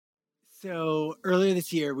So earlier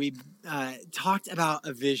this year, we talked about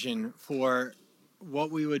a vision for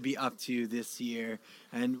what we would be up to this year.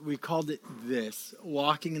 And we called it this,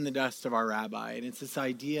 walking in the dust of our Rabbi. And it's this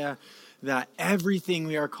idea that everything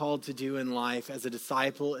we are called to do in life as a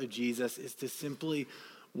disciple of Jesus is to simply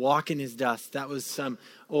walk in his dust. That was some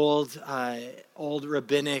old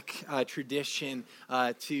rabbinic tradition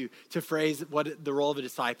to phrase what the role of a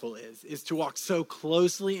disciple is to walk so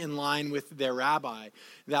closely in line with their rabbi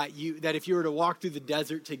that if you were to walk through the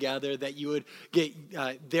desert together, that you would get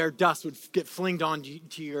their dust would get flinged onto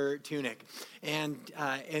your tunic, and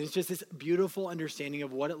it's just this beautiful understanding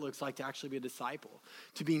of what it looks like to actually be a disciple,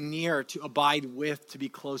 to be near, to abide with, to be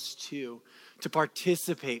close to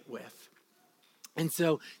participate with. And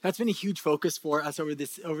so that's been a huge focus for us over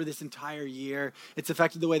this entire year. It's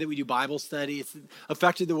affected the way that we do Bible study. It's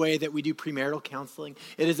affected the way that we do premarital counseling.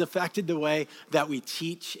 It has affected the way that we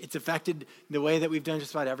teach. It's affected the way that we've done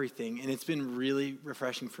just about everything. And it's been really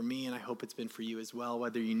refreshing for me, and I hope it's been for you as well,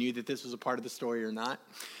 whether you knew that this was a part of the story or not.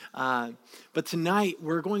 But tonight,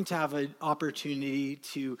 we're going to have an opportunity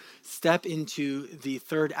to step into the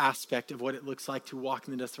third aspect of what it looks like to walk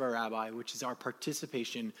in the dust of our Rabbi, which is our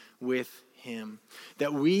participation with him.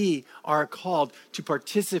 That we are called to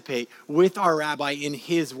participate with our rabbi in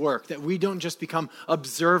his work. That we don't just become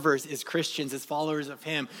observers as Christians, as followers of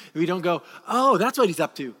him. We don't go, oh, that's what he's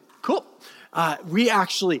up to. Cool. We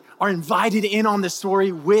actually are invited in on the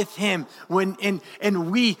story with him.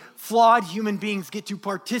 And we, flawed human beings, get to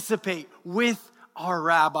participate with our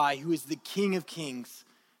rabbi, who is the King of Kings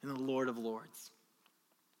and the Lord of Lords.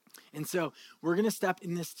 And so we're going to step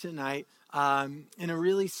in this tonight in a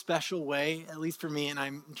really special way, at least for me, and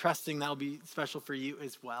I'm trusting that'll be special for you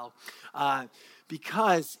as well.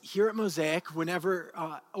 Because here at Mosaic,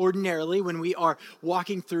 ordinarily, when we are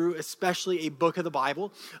walking through especially a book of the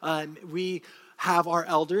Bible, we have our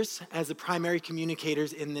elders as the primary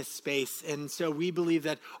communicators in this space. And so we believe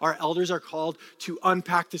that our elders are called to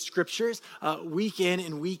unpack the scriptures week in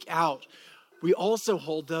and week out. We also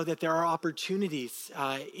hold, though, that there are opportunities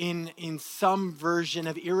in some version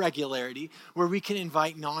of irregularity where we can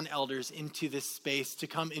invite non-elders into this space to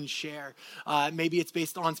come and share. Maybe it's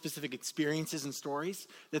based on specific experiences and stories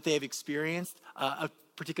that they have experienced, a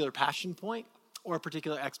particular passion point, or a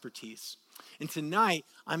particular expertise. And tonight,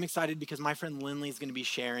 I'm excited because my friend Lindley is going to be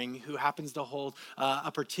sharing, who happens to hold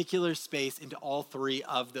a particular space into all three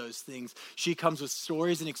of those things. She comes with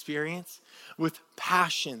stories and experience, with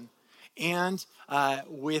passion, and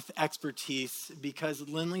with expertise, because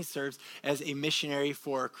Lindley serves as a missionary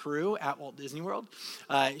for a crew at Walt Disney World.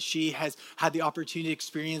 She has had the opportunity to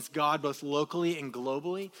experience God both locally and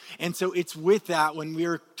globally. And so it's with that, when we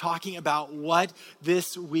were talking about what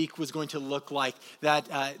this week was going to look like,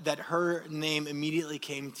 that her name immediately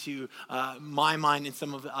came to my mind and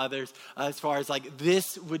some of the others, as far as like,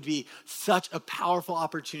 this would be such a powerful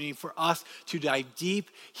opportunity for us to dive deep,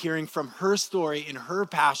 hearing from her story and her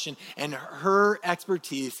passion and her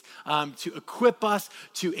expertise, to equip us,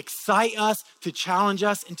 to excite us, to challenge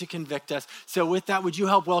us, and to convict us. So with that, would you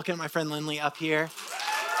help welcome my friend Lindley up here?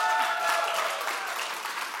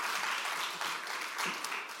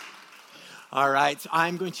 All right, so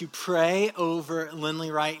I'm going to pray over Lindley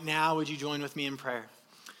right now. Would you join with me in prayer?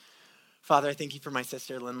 Father, I thank you for my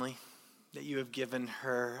sister Lindley, that you have given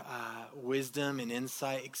her wisdom and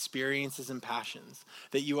insight, experiences and passions,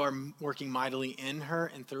 that you are working mightily in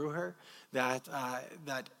her and through her, that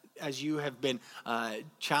as you have been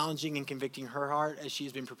challenging and convicting her heart as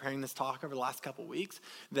she's been preparing this talk over the last couple weeks,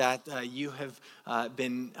 that you have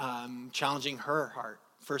been challenging her heart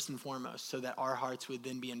first and foremost, so that our hearts would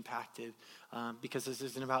then be impacted, because this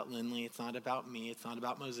isn't about Lindley, it's not about me, it's not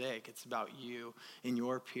about Mosaic, it's about you and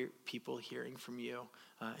your people hearing from you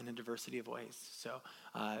in a diversity of ways. So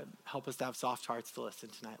help us to have soft hearts to listen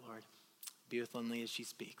tonight, Lord. Be with Lindley as she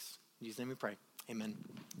speaks. In Jesus' name we pray. Amen.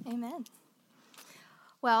 Amen.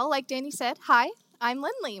 Well, like Danny said, hi, I'm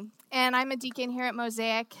Lindley, and I'm a deacon here at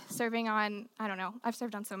Mosaic, serving on, I've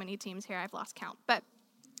served on so many teams here, I've lost count, but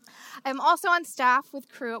I'm also on staff with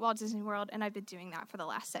crew at Walt Disney World, and I've been doing that for the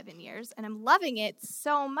last 7 years, and I'm loving it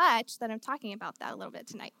so much that I'm talking about that a little bit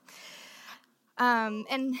tonight.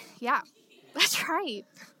 And yeah, that's right.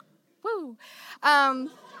 Woo. I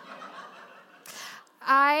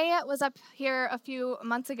was up here a few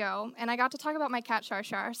months ago, and I got to talk about my cat, Shar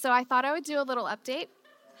Shar, so I thought I would do a little update.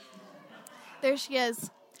 There she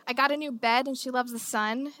is. I got a new bed, and she loves the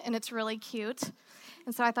sun, and it's really cute,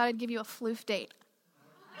 and so I thought I'd give you a floof date.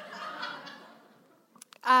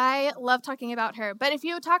 I love talking about her. But if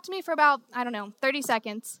you talk to me for about, 30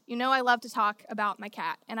 seconds, you know I love to talk about my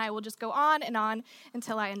cat. And I will just go on and on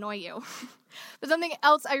until I annoy you. But something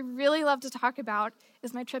else I really love to talk about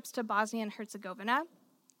is my trips to Bosnia and Herzegovina.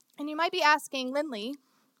 And you might be asking, Lindley,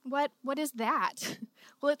 what is that?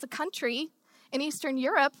 Well, it's a country in Eastern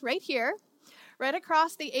Europe right here, right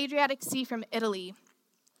across the Adriatic Sea from Italy.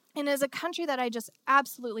 And it is a country that I just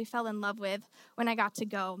absolutely fell in love with when I got to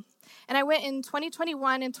go. And I went in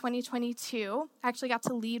 2021 and 2022. I actually got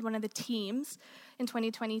to lead one of the teams in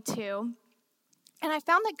 2022. And I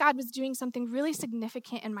found that God was doing something really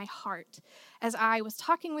significant in my heart as I was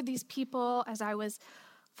talking with these people, as I was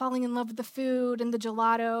falling in love with the food and the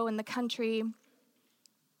gelato and the country.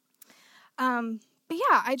 But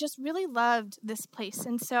yeah, I just really loved this place.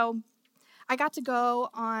 And so I got to go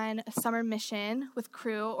on a summer mission with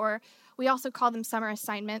Crew, or we also call them summer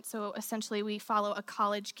assignments. So essentially we follow a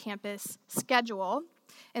college campus schedule.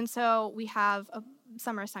 And so we have a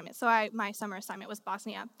summer assignment. So my summer assignment was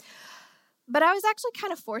Bosnia. But I was actually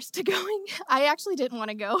kind of forced to going. I actually didn't want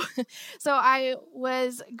to go. So I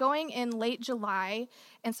was going in late July.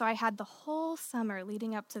 And so I had the whole summer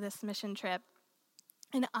leading up to this mission trip.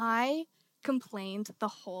 And I complained the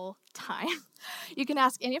whole time. You can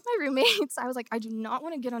ask any of my roommates. I was like, I do not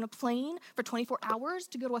want to get on a plane for 24 hours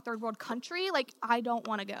to go to a third world country. Like, I don't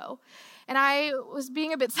want to go. And I was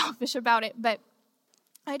being a bit selfish about it, but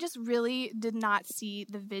I just really did not see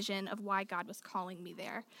the vision of why God was calling me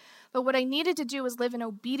there. But what I needed to do was live in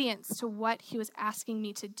obedience to what he was asking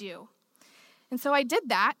me to do. And so I did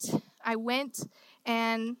that. I went,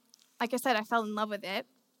 and like I said, I fell in love with it.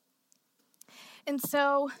 And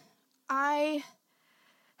so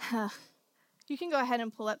you can go ahead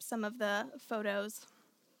and pull up some of the photos.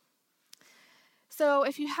 So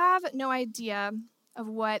if you have no idea of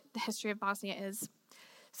what the history of Bosnia is,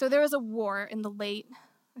 so there was a war in the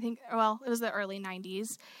it was the early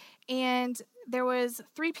 90s, and there was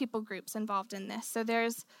 3 people groups involved in this. So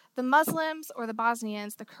there's the Muslims or the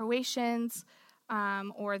Bosnians, the Croatians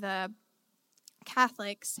or the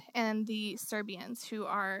Catholics, and the Serbians, who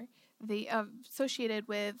are associated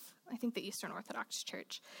with, I think, the Eastern Orthodox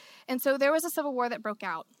Church. And so there was a civil war that broke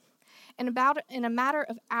out. And in a matter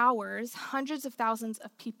of hours, hundreds of thousands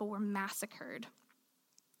of people were massacred.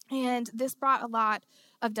 And this brought a lot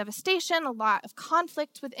of devastation, a lot of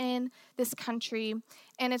conflict within this country.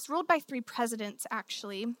 And it's ruled by 3 presidents,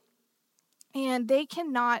 actually. And they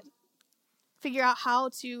cannot figure out how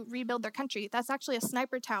to rebuild their country. That's actually a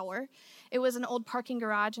sniper tower. It was an old parking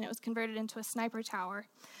garage, and it was converted into a sniper tower.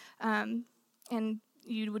 And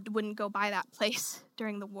you wouldn't go by that place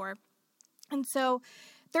during the war. And so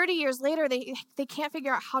 30 years later, they can't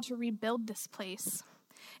figure out how to rebuild this place.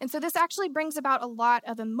 And so this actually brings about a lot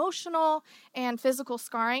of emotional and physical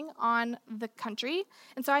scarring on the country.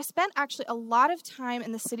 And so I spent actually a lot of time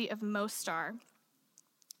in the city of Mostar.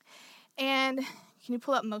 And can you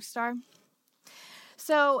pull up Mostar?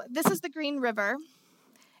 So this is the Green River.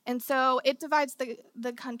 And so it divides the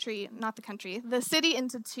city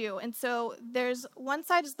into 2. And so there's one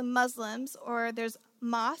side is the Muslims, or there's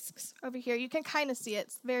mosques over here. You can kind of see it.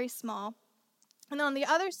 It's very small. And on the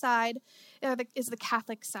other side is the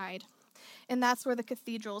Catholic side. And that's where the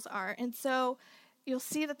cathedrals are. And so you'll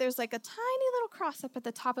see that there's like a tiny little cross up at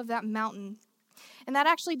the top of that mountain. And that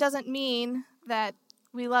actually doesn't mean that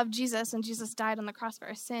we love Jesus and Jesus died on the cross for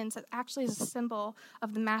our sins. It actually is a symbol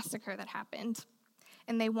of the massacre that happened.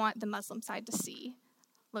 And they want the Muslim side to see,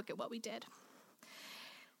 look at what we did.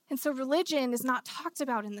 And so religion is not talked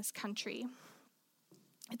about in this country.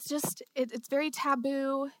 It's very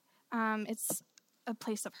taboo. It's a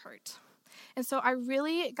place of hurt. And so I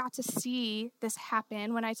really got to see this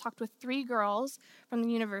happen when I talked with 3 girls from the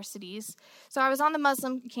universities. So I was on the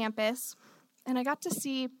Muslim campus, and I got to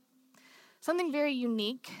see something very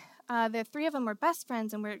unique. The 3 of them were best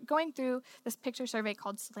friends, and we're going through this picture survey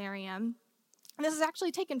called Solarium. And this is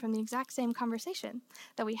actually taken from the exact same conversation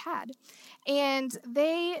that we had. And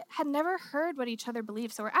they had never heard what each other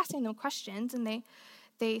believed, so we're asking them questions, and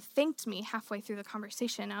they thanked me halfway through the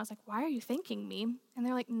conversation. I was like, why are you thanking me? And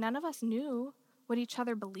they're like, none of us knew what each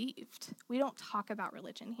other believed. We don't talk about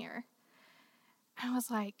religion here. And I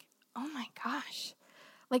was like, oh my gosh.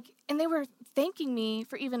 And they were thanking me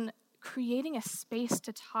for even creating a space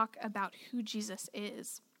to talk about who Jesus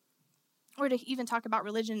is, or to even talk about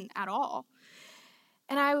religion at all.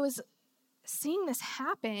 And I was seeing this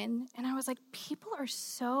happen, and I was like, people are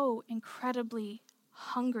so incredibly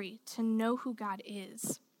hungry to know who God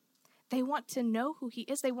is. They want to know who he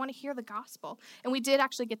is. They want to hear the gospel. And we did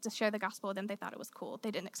actually get to share the gospel with them. They thought it was cool.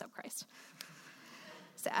 They didn't accept Christ.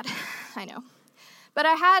 Sad. I know. But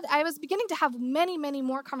I was beginning to have many, many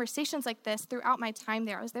more conversations like this throughout my time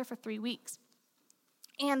there. I was there for 3 weeks.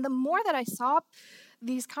 And the more that I saw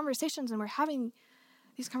these conversations and we're having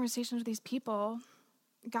these conversations with these people,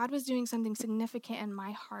 God was doing something significant in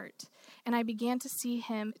my heart. And I began to see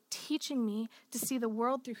him teaching me to see the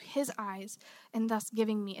world through his eyes and thus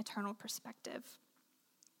giving me eternal perspective.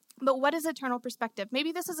 But what is eternal perspective?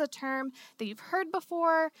 Maybe this is a term that you've heard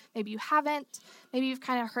before. Maybe you haven't. Maybe you've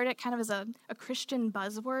kind of heard it kind of as a Christian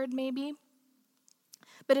buzzword maybe.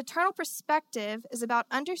 But eternal perspective is about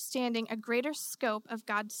understanding a greater scope of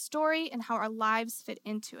God's story and how our lives fit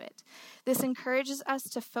into it. This encourages us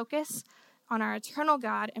to focus on our eternal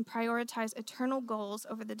God and prioritize eternal goals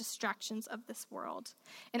over the distractions of this world.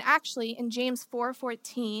 And actually, in James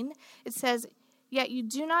 4:14, it says, "Yet you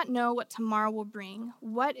do not know what tomorrow will bring.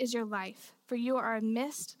 What is your life? For you are a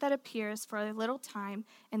mist that appears for a little time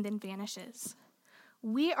and then vanishes."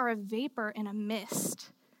 We are a vapor and a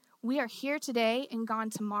mist. We are here today and gone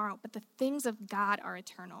tomorrow, but the things of God are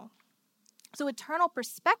eternal. So eternal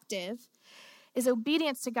perspective is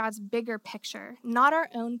obedience to God's bigger picture, not our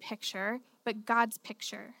own picture, but God's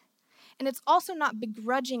picture. And it's also not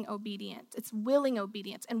begrudging obedience, it's willing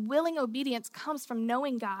obedience. And willing obedience comes from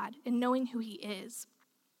knowing God and knowing who he is.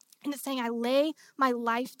 And it's saying, I lay my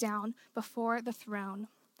life down before the throne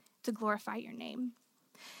to glorify your name.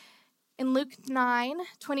 In Luke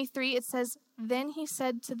 9:23, it says, "Then he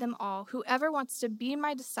said to them all, 'Whoever wants to be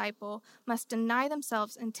my disciple must deny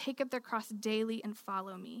themselves and take up their cross daily and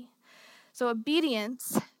follow me.'" So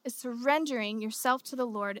obedience is surrendering yourself to the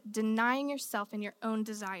Lord, denying yourself and your own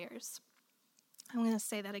desires. I'm going to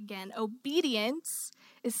say that again. Obedience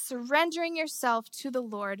is surrendering yourself to the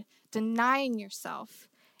Lord, denying yourself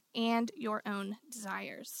and your own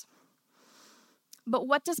desires. But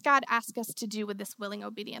what does God ask us to do with this willing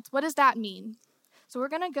obedience? What does that mean? So we're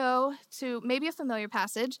going to go to maybe a familiar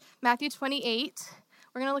passage, Matthew 28.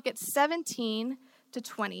 We're going to look at 17 to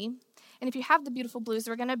 20. And if you have the beautiful blues,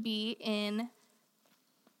 we're going to be in,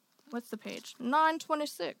 what's the page?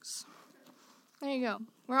 926. There you go.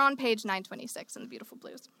 We're on page 926 in the beautiful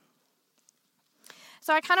blues.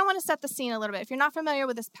 So I kind of want to set the scene a little bit. If you're not familiar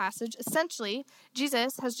with this passage, essentially,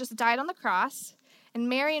 Jesus has just died on the cross, and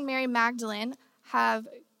Mary and Mary Magdalene have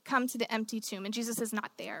come to the empty tomb, and Jesus is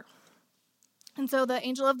not there. And so the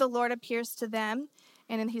angel of the Lord appears to them,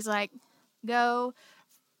 and then he's like, "Go,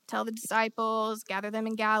 tell the disciples, gather them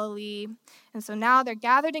in Galilee." And so now they're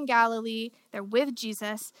gathered in Galilee, they're with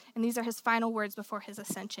Jesus, and these are his final words before his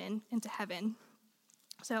ascension into heaven.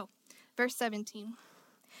 So, verse 17.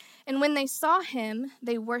 "And when they saw him,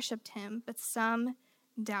 they worshiped him, but some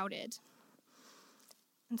doubted."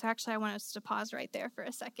 And so actually I want us to pause right there for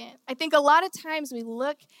a second. I think a lot of times we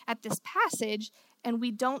look at this passage and we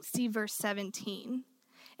don't see verse 17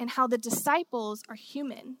 and how the disciples are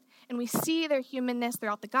human. And we see their humanness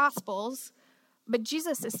throughout the Gospels, but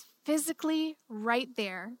Jesus is physically right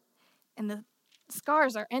there, and the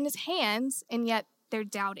scars are in his hands, and yet they're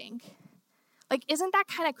doubting. Like, isn't that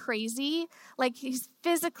kind of crazy? Like, he's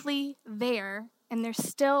physically there, and they're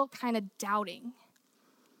still kind of doubting.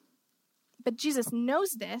 But Jesus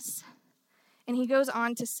knows this, and he goes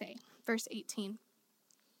on to say, verse 18,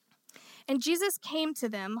 "And Jesus came to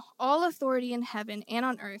them, 'All authority in heaven and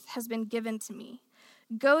on earth has been given to me.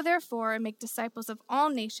 Go therefore and make disciples of all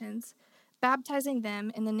nations, baptizing them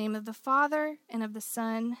in the name of the Father and of the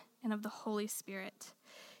Son and of the Holy Spirit,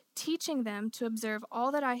 teaching them to observe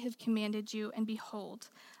all that I have commanded you, and behold,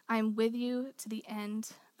 I am with you to the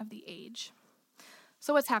end of the age.'"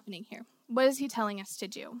 So what's happening here? What is he telling us to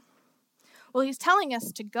do? Well, he's telling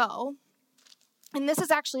us to go, and this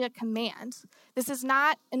is actually a command. This is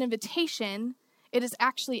not an invitation. It is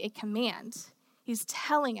actually a command. He's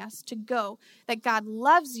telling us to go, that God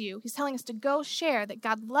loves you. He's telling us to go share that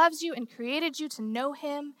God loves you and created you to know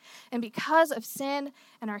him. And because of sin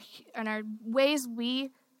and our ways,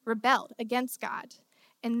 we rebelled against God.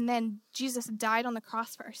 And then Jesus died on the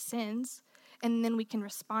cross for our sins. And then we can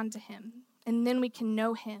respond to him. And then we can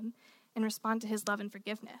know him and respond to his love and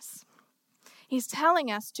forgiveness. He's telling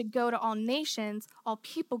us to go to all nations, all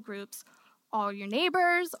people groups, all your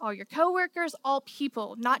neighbors, all your coworkers, all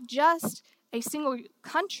people, not just a single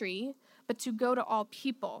country, but to go to all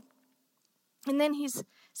people. And then he's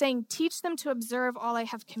saying, teach them to observe all I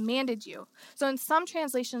have commanded you. So in some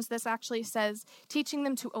translations, this actually says, teaching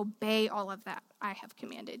them to obey all of that I have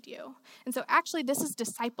commanded you. And so actually, this is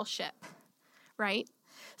discipleship, right?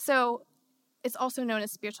 So it's also known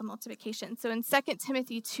as spiritual multiplication. So in 2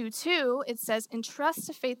 Timothy 2:2, it says, entrust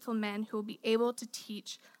to faithful men who will be able to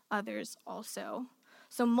teach others also.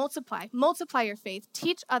 So multiply your faith,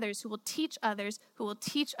 teach others who will teach others, who will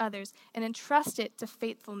teach others, and entrust it to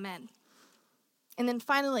faithful men. And then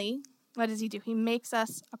finally, what does he do? He makes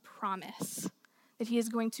us a promise that he is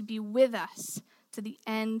going to be with us to the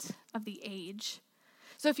end of the age.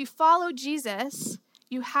 So if you follow Jesus,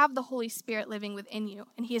 you have the Holy Spirit living within you,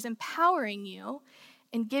 and he is empowering you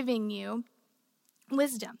and giving you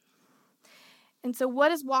wisdom. And so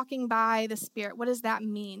what is walking by the Spirit? What does that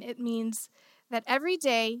mean? It means that every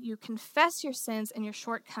day you confess your sins and your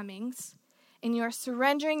shortcomings, and you are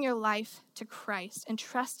surrendering your life to Christ and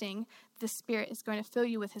trusting the Spirit is going to fill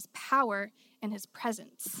you with his power and his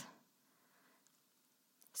presence.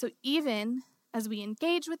 So even as we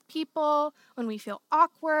engage with people, when we feel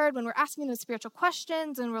awkward, when we're asking them spiritual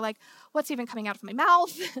questions and we're like, what's even coming out of my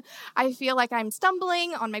mouth? I feel like I'm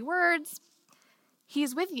stumbling on my words.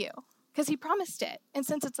 He's with you because he promised it. And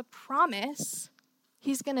since it's a promise,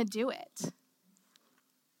 he's going to do it.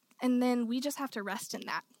 And then we just have to rest in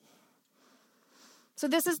that. So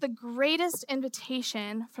this is the greatest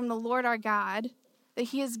invitation from the Lord our God that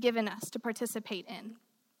he has given us to participate in.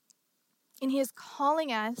 And he is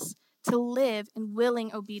calling us to live in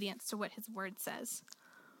willing obedience to what his word says.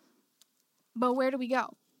 But where do we go?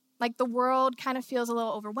 Like the world kind of feels a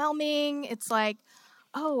little overwhelming. It's like,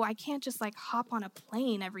 oh, I can't just like hop on a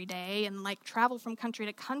plane every day and like travel from country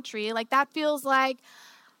to country. Like that feels like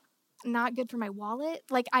not good for my wallet.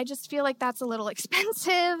 Like I just feel like that's a little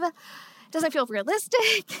expensive. Doesn't feel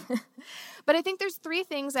realistic. But I think there's three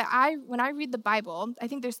things that when I read the Bible, I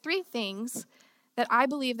think there's three things that I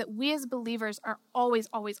believe that we as believers are always,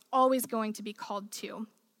 always, always going to be called to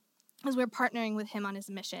as we're partnering with him on his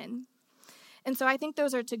mission. And so I think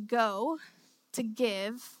those are to go, to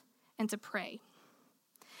give, and to pray.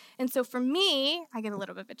 And so for me, I get a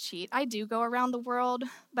little bit of a cheat. I do go around the world,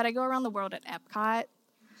 but I go around the world at Epcot.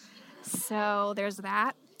 So there's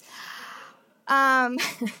that. I'm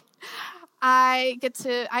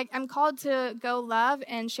called to go love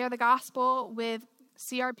and share the gospel with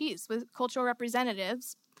CRPs, with cultural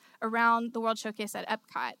representatives around the World Showcase at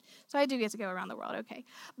Epcot. So I do get to go around the world, okay.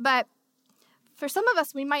 But for some of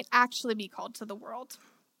us, we might actually be called to the world.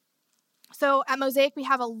 So at Mosaic, we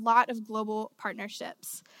have a lot of global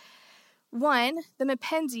partnerships. One, the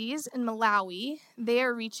Mapenzis in Malawi, they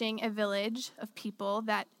are reaching a village of people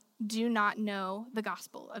that do not know the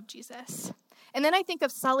gospel of Jesus. And then I think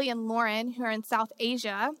of Sully and Lauren, who are in South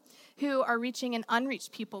Asia, who are reaching an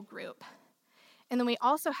unreached people group. And then we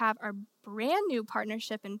also have our brand new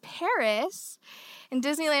partnership in Paris, in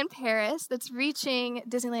Disneyland Paris, that's reaching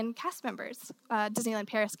Disneyland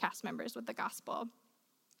Paris cast members with the gospel.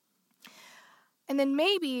 And then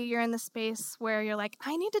maybe you're in the space where you're like,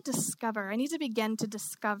 I need to begin to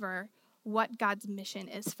discover what God's mission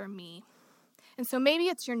is for me. And so maybe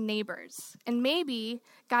it's your neighbors, and maybe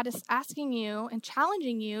God is asking you and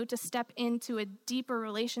challenging you to step into a deeper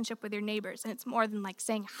relationship with your neighbors, and it's more than like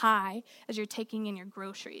saying hi as you're taking in your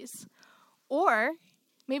groceries. Or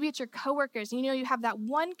maybe it's your coworkers. You know, you have that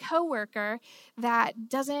one coworker that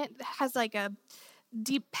has like a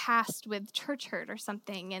deep past with church hurt or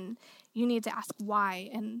something, and you need to ask why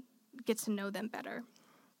and get to know them better.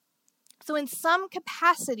 So in some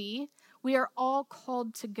capacity, we are all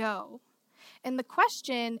called to go. And the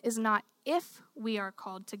question is not if we are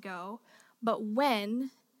called to go, but when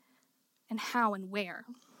and how and where.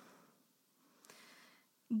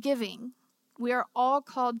 Giving. We are all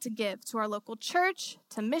called to give to our local church,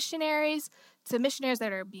 to missionaries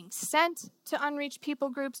that are being sent to unreached people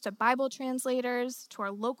groups, to Bible translators, to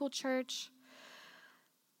our local church.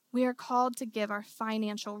 We are called to give our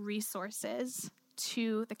financial resources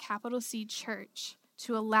to the capital C church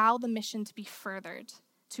to allow the mission to be furthered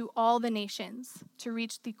to all the nations, to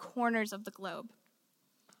reach the corners of the globe.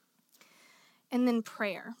 And then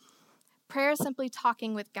prayer. Prayer is simply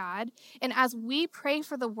talking with God. And as we pray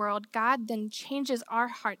for the world, God then changes our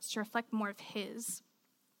hearts to reflect more of his.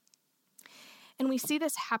 And we see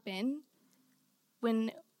this happen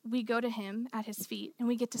when we go to him at his feet and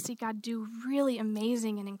we get to see God do really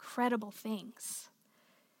amazing and incredible things.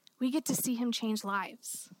 We get to see him change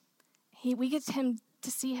lives. We get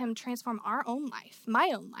to see him transform our own life,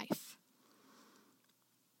 my own life.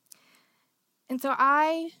 And so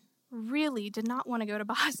I really did not want to go to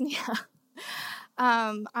Bosnia.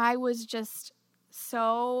 I was just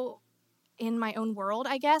so in my own world,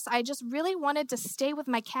 I guess. I just really wanted to stay with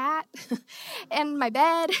my cat and my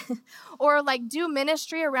bed or like do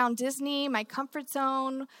ministry around Disney, my comfort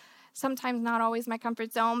zone. Sometimes not always my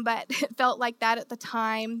comfort zone, but it felt like that at the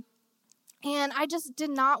time. And I just did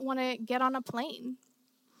not want to get on a plane.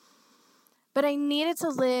 But I needed to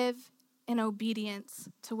live in obedience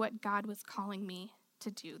to what God was calling me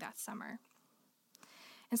to do that summer.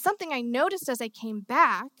 And something I noticed as I came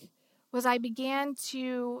back was I began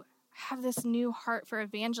to have this new heart for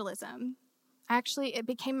evangelism. Actually, it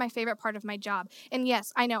became my favorite part of my job. And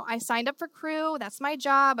yes, I know, I signed up for crew. That's my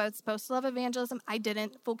job. I was supposed to love evangelism. I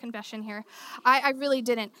didn't. Full confession here. I really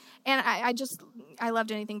didn't. And I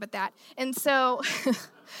loved anything but that. And so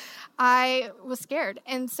I was scared.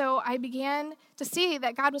 And so I began to see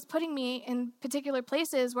that God was putting me in particular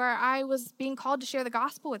places where I was being called to share the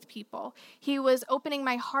gospel with people. He was opening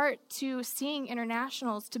my heart to seeing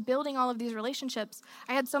internationals, to building all of these relationships.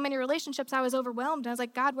 I had so many relationships, I was overwhelmed. I was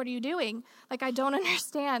like, God, what are you doing? Like, I don't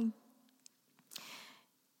understand.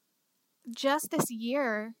 Just this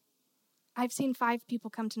year, I've seen 5 people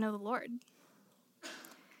come to know the Lord.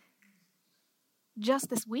 Just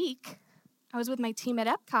this week, I was with my team at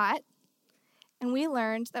Epcot, and we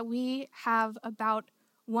learned that we have about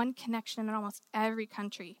 1 connection in almost every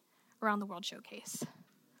country around the World Showcase.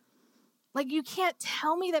 Like, you can't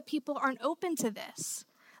tell me that people aren't open to this.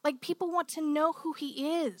 Like, people want to know who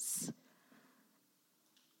he is.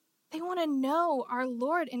 They want to know our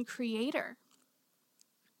Lord and Creator.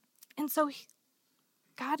 And so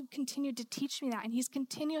God continued to teach me that, and he's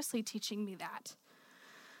continuously teaching me that.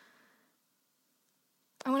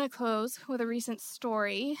 I want to close with a recent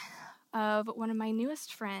story of one of my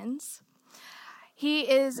newest friends. He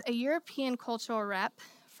is a European cultural rep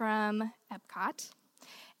from Epcot,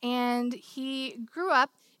 and he grew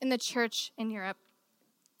up in the church in Europe.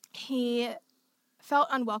 He felt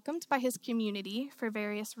unwelcomed by his community for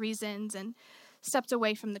various reasons and stepped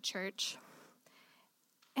away from the church.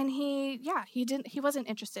 And he wasn't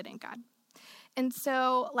interested in God. And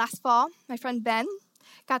so last fall, my friend Ben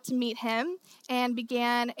got to meet him and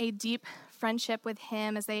began a deep friendship with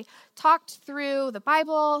him as they talked through the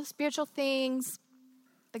Bible, spiritual things,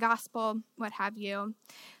 the gospel, what have you.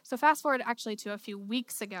 So fast forward actually to a few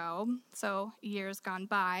weeks ago, so years gone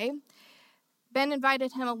by, Ben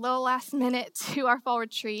invited him a little last minute to our fall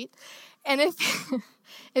retreat. And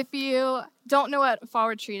if you don't know what fall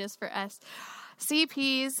retreat is for us,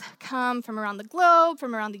 CPs come from around the globe,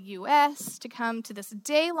 from around the U.S., to come to this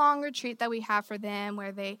day-long retreat that we have for them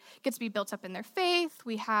where they get to be built up in their faith.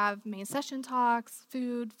 We have main session talks,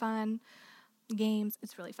 food, fun, games.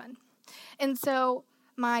 It's really fun. And so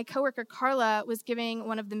my coworker Carla was giving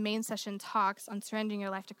one of the main session talks on surrendering your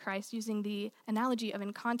life to Christ using the analogy of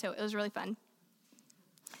Encanto. It was really fun.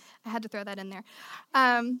 I had to throw that in there.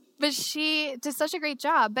 But she did such a great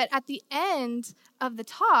job. But at the end of the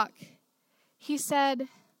talk, he said,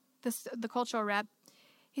 the cultural rep,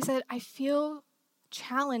 he said, I feel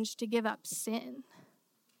challenged to give up sin.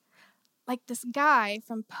 Like this guy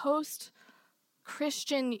from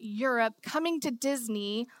post-Christian Europe coming to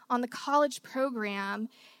Disney on the college program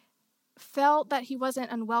felt that he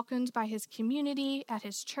wasn't unwelcomed by his community at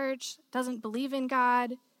his church, doesn't believe in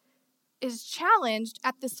God, is challenged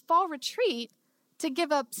at this fall retreat to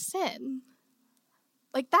give up sin.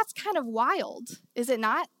 Like, that's kind of wild, is it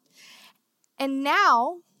not? And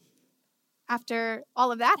now, after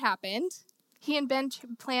all of that happened, he and Ben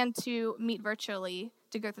plan to meet virtually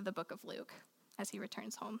to go through the book of Luke as he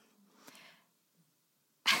returns home.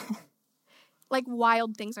 Like,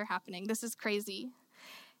 wild things are happening. This is crazy.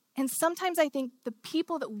 And sometimes I think the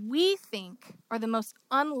people that we think are the most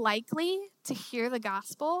unlikely to hear the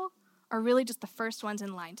gospel are really just the first ones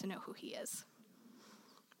in line to know who he is.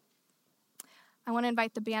 I want to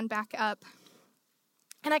invite the band back up.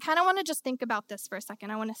 And I kind of want to just think about this for a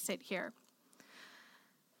second. I want to sit here.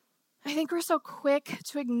 I think we're so quick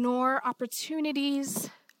to ignore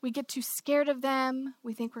opportunities. We get too scared of them.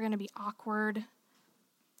 We think we're going to be awkward,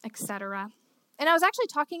 etc. And I was actually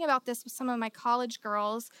talking about this with some of my college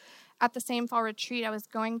girls at the same fall retreat. I was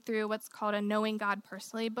going through what's called a Knowing God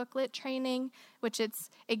Personally booklet training, which it's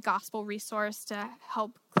a gospel resource to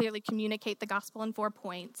help clearly communicate the gospel in 4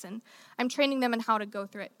 points. And I'm training them in how to go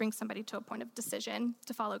through it, bring somebody to a point of decision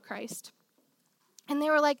to follow Christ. And they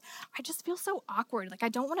were like, I just feel so awkward. Like, I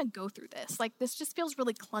don't want to go through this. Like, this just feels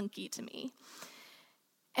really clunky to me.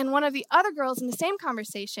 And one of the other girls in the same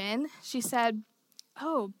conversation, she said,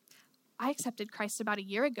 oh, I accepted Christ about a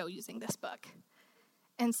year ago using this book.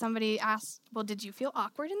 And somebody asked, well, did you feel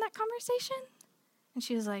awkward in that conversation? And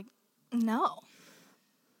she was like, no.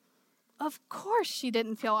 Of course she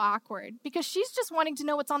didn't feel awkward because she's just wanting to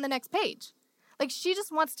know what's on the next page. Like, she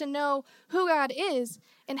just wants to know who God is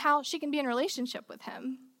and how she can be in relationship with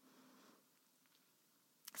him.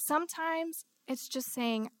 Sometimes it's just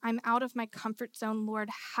saying, I'm out of my comfort zone, Lord.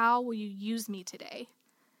 How will you use me today?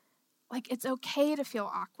 Like, it's okay to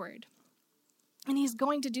feel awkward. And he's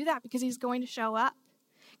going to do that because he's going to show up.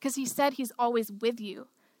 Because he said he's always with you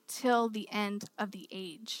till the end of the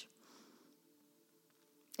age.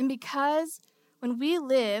 And because when we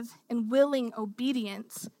live in willing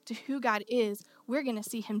obedience to who God is, we're going to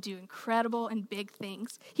see him do incredible and big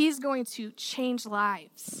things. He's going to change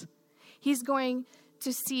lives. He's going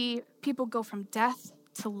to see people go from death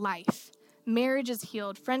to life. Marriages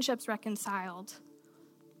healed, friendships reconciled.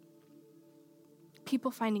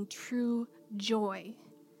 People finding true joy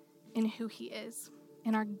in who he is,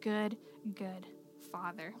 in our good, good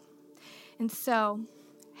Father. And so,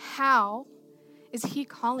 how is he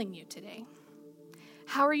calling you today?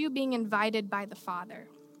 How are you being invited by the Father?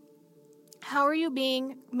 How are you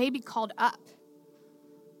being maybe called up?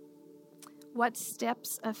 What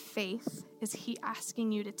steps of faith is he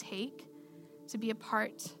asking you to take to be a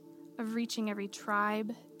part of reaching every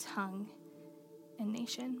tribe, tongue, and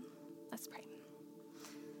nation? Let's pray.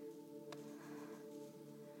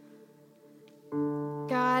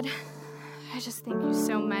 God, I just thank you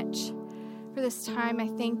so much for this time. I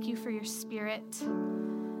thank you for your Spirit,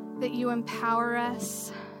 that you empower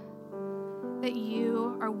us, that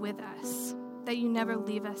you are with us, that you never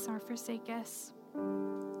leave us or forsake us.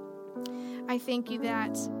 I thank you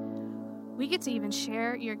that we get to even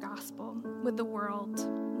share your gospel with the world,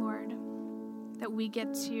 Lord, that we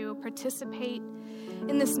get to participate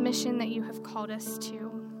in this mission that you have called us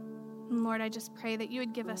to. And Lord, I just pray that you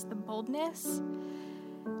would give us the boldness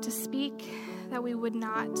to speak, that we would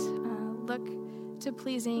not look to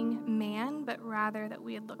pleasing man, but rather that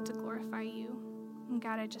we would look to glorify you. And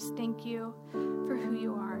God, I just thank you for who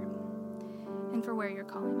you are and for where you're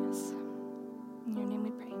calling us. In your name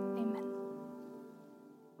we pray. Amen.